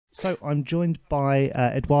So I'm joined by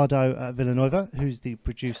Eduardo Villanueva, who's the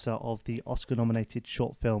producer of the Oscar-nominated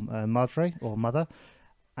short film Madre or Mother,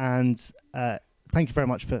 and thank you very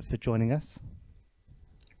much for joining us.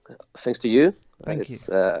 Thanks to you. Thank you. It's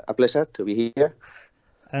a pleasure to be here.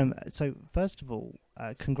 So first of all,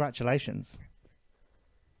 congratulations.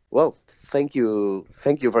 Well, thank you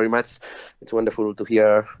very much. It's wonderful to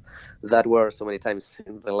hear that word so many times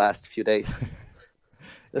in the last few days.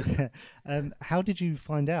 How did you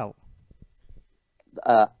find out?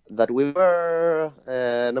 That we were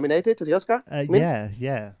nominated to the Oscar. I mean,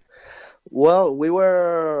 Yeah. well, we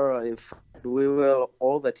were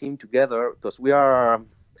all the team together because we have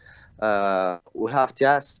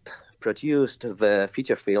just produced the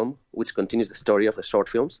feature film, which continues the story of the short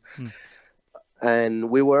films. Mm. And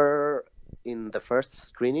we were in the first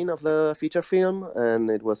screening of the feature film, and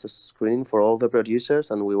it was a screening for all the producers,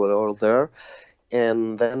 and we were all there.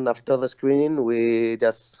 And then after the screening,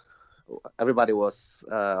 everybody was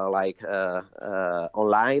online,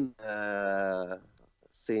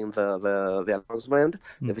 seeing the announcement,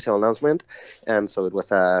 the official announcement, and so it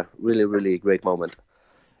was a really, really great moment.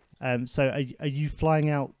 So are you flying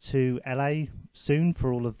out to LA soon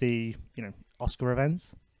for all of the Oscar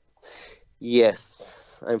events? Yes,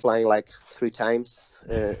 I'm flying like 3 times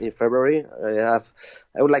in February. I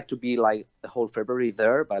would like to be like the whole February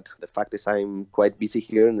there, but the fact is I'm quite busy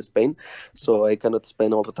here in Spain, so I cannot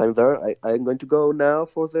spend all the time there. I'm going to go now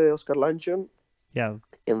for the Oscar luncheon, Yeah.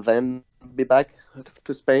 and then be back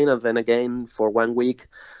to Spain, and then again for 1 week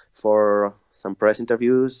for some press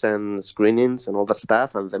interviews and screenings and all that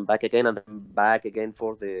stuff, and then back again, and then back again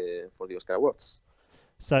for the Oscar Awards.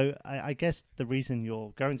 So I guess the reason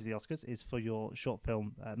you're going to the Oscars is for your short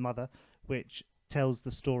film Mother, which tells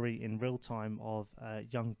the story in real time of a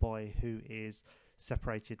young boy who is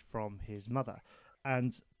separated from his mother.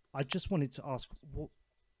 And I just wanted to ask,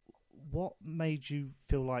 what made you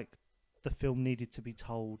feel like the film needed to be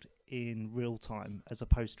told in real time as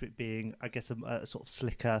opposed to it being, I guess, a sort of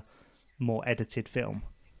slicker, more edited film?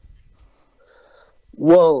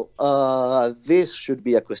 Well, this should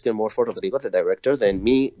be a question more for Rodrigo, the director, than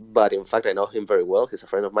me, but in fact, I know him very well. He's a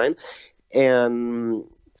friend of mine. And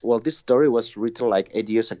well, this story was written like 8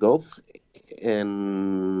 years ago,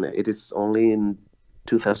 and it is only in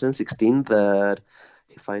 2016 that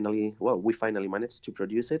we finally managed to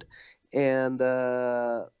produce it. And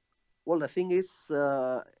well, the thing is,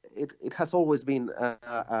 it has always been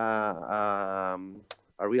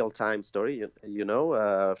a real time story,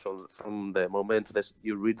 from the moment that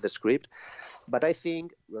you read the script. But I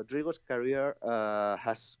think Rodrigo's career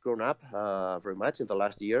has grown up very much in the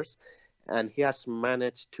last years, and he has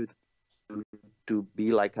managed to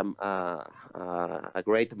be like a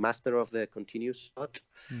great master of the continuous shot.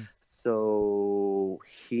 Mm. So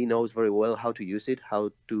he knows very well how to use it,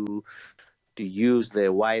 how to use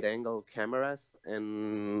the wide angle cameras,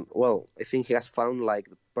 and well, I think he has found like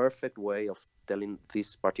the perfect way of telling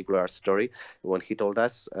this particular story. When he told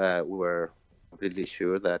us, we were completely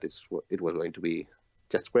sure that it was going to be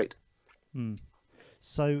just great. Mm.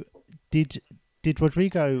 So did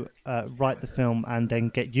Rodrigo write the film and then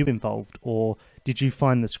get you involved, or did you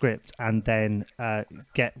find the script and then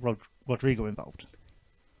get Rodrigo involved?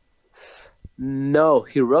 No,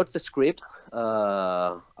 he wrote the script,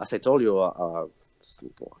 as I told you,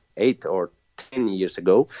 8 or 10 years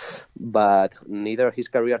ago, but neither his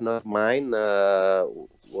career nor mine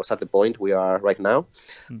was at the point we are right now.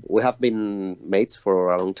 Mm. We have been mates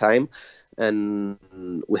for a long time, and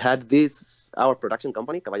we had our production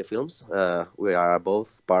company, Caballo Films. We are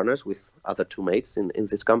both partners with other two mates in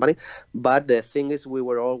this company. But the thing is, we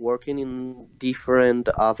were all working in different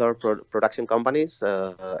other production companies,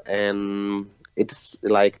 and it's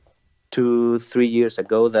like 2 3 years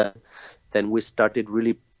ago that then we started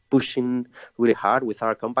really pushing really hard with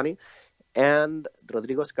our company. And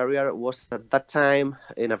Rodrigo's career was at that time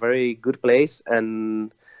in a very good place,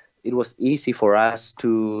 and it was easy for us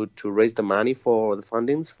to raise the money for the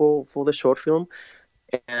fundings for the short film.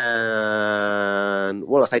 And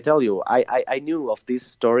well, as I tell you, I knew of this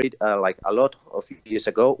story like a lot of years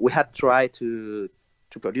ago. We had tried to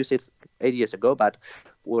produce it 8 years ago, but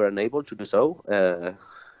we were unable to do so.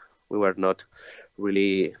 We were not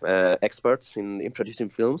really experts in producing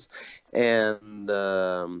films, and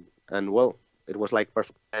well, it was like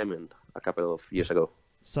perfect timing a couple of years ago.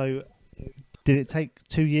 So did it take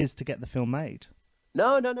 2 years to get the film made?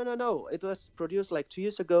 No, no, no, no, no. It was produced like 2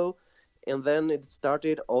 years ago, and then it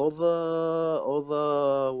started all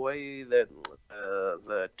the way the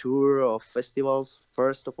tour of festivals.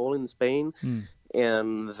 First of all in Spain, Mm.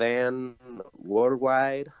 and then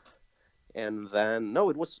worldwide. And then no,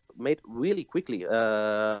 it was made really quickly.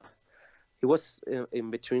 He was in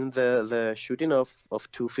between the shooting of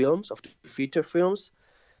two films, of two feature films,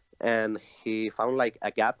 and he found like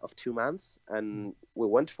a gap of 2 months, and we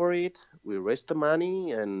went for it. We raised the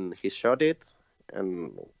money, and he shot it,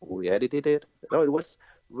 and we edited it. No, it was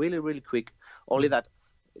really really quick. Only that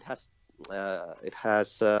it has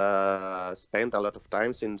spent a lot of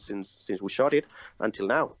time since we shot it until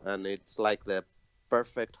now, and it's like the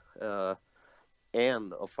perfect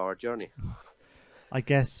end of our journey. I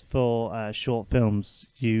guess for short films,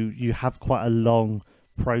 you have quite a long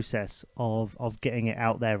process of getting it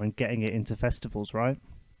out there and getting it into festivals, right?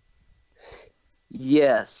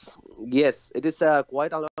 Yes, yes, it is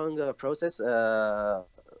quite a long process.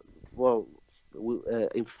 Well,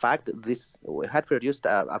 in fact, this we had produced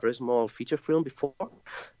a very small feature film before,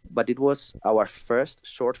 but it was our first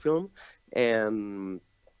short film, and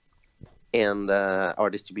our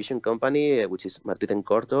distribution company, which is Madre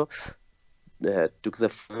took the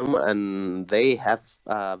film, and they have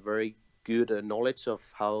very good knowledge of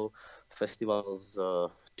how festivals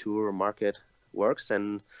tour market works.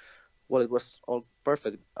 And well, it was all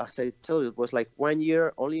perfect. As I tell you, it was like 1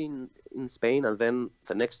 year only in Spain, and then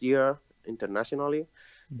the next year internationally,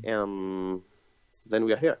 and then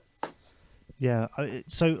we are here. Yeah.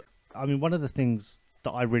 So, I mean, one of the things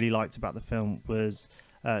that I really liked about the film was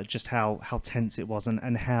just how tense it was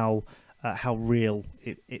and how real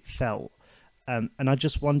it felt. And I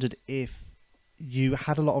just wondered if you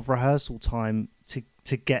had a lot of rehearsal time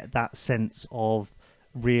to get that sense of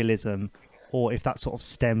realism, or if that sort of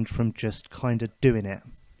stemmed from just kind of doing it.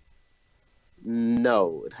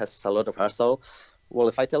 No, it has a lot of hassle. Well,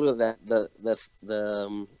 if I tell you that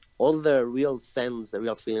all the real sense, the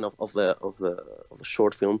real feeling of the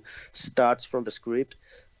short film starts from the script,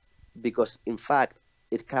 because in fact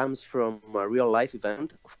it comes from a real life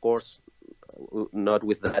event. Of course, not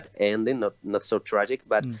with that ending, not so tragic,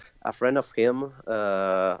 but a friend of him,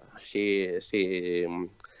 she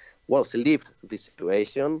lived this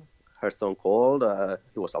situation. Her son called.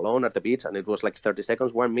 He was alone at the beach, and it was like 30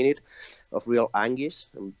 seconds, 1 minute of real anguish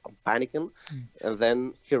and panicking. And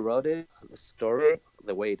then he wrote it, the story,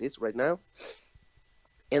 the way it is right now.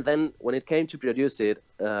 And then when it came to produce it,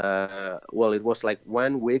 well, it was like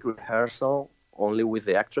 1 week rehearsal only with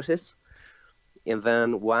the actresses, and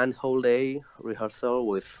then one whole day rehearsal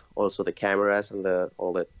with also the cameras and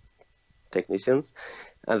all the technicians,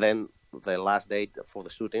 and then the last day for the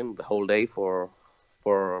shooting, the whole day for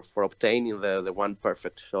obtaining the one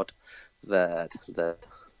perfect shot that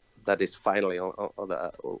is finally on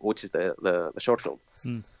the, which is the short film.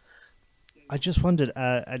 I just wondered,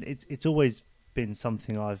 and it's always been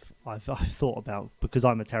something I've thought about, because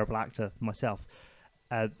I'm a terrible actor myself.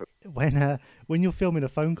 When you're filming a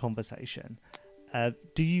phone conversation,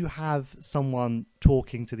 do you have someone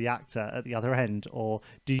talking to the actor at the other end, or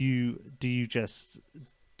are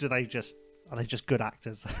they just good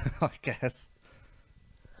actors? I guess.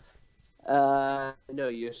 No,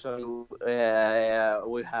 usually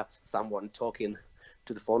we have someone talking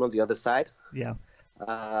to the phone on the other side. Yeah.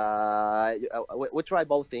 We try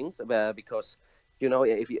both things, because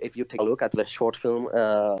if you take a look at the short film,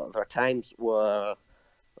 there are times where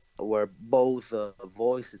both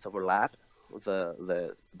voices overlap.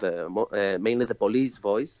 Mainly the police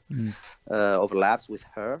voice overlaps with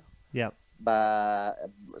her. Yeah. But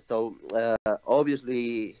so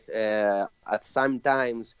obviously at some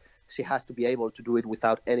times she has to be able to do it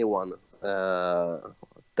without anyone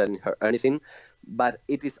telling her anything. But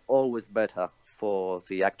it is always better for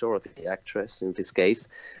the actor or the actress in this case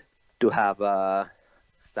to have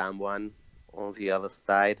someone on the other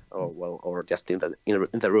side, or just in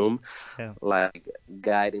the room, like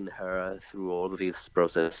guiding her through all this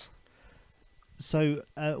process. So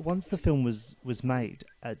once the film was made,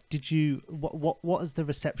 what has the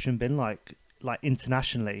reception been like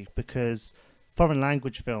internationally? Because foreign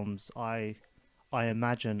language films, I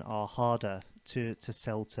imagine, are harder to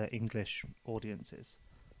sell to English audiences.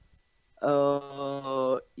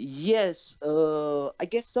 Yes, I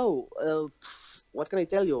guess so. What can I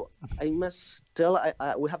tell you? I must tell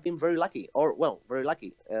we have been very lucky, very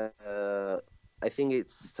lucky. I think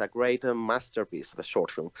it's a great masterpiece, the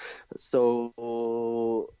short film.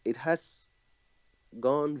 So it has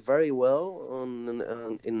gone very well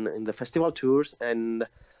in the festival tours, and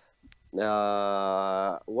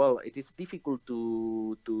it is difficult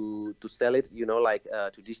to sell it,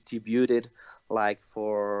 to distribute it, like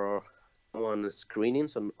for on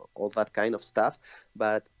screenings and all that kind of stuff.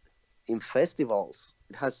 But in festivals,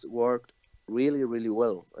 it has worked really, really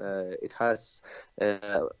well. It has,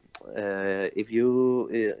 if you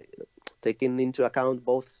taking into account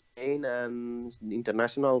both Spain and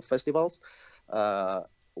international festivals.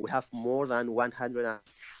 We have more than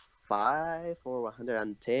 105 or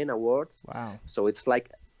 110 awards. Wow. So it's like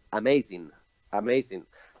amazing, amazing.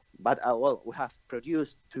 But well, we have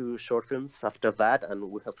produced 2 short films after that,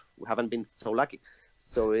 and we haven't been so lucky.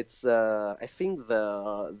 So it's I think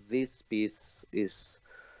this piece is,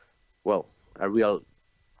 well, a real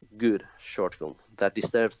good short film that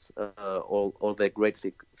deserves all the great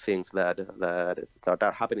things that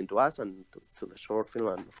are happening to us and to the short film,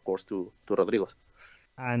 and of course to Rodrigo.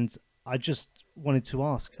 And I just wanted to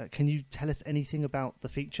ask, can you tell us anything about the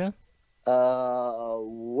feature?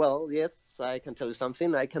 Well, yes, I can tell you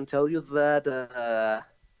something. I can tell you that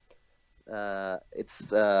it's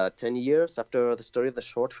 10 years after the story of the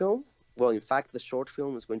short film. Well, in fact, the short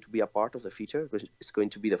film is going to be a part of the feature. It's going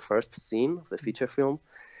to be the first scene of the feature film.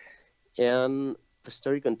 And the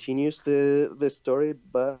story continues the story,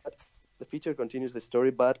 but the feature continues the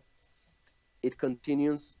story, but it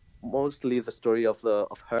continues mostly the story of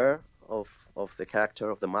her, of the character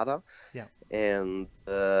of the mother. Yeah. And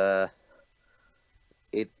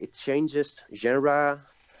it changes genre.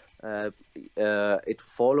 It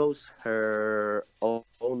follows her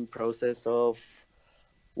own process of,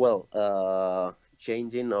 well,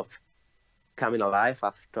 changing, of coming alive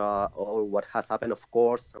after all what has happened, of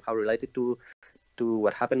course, somehow related to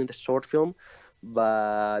what happened in the short film.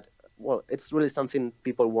 But, well, it's really something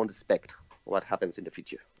people won't expect what happens in the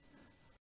future.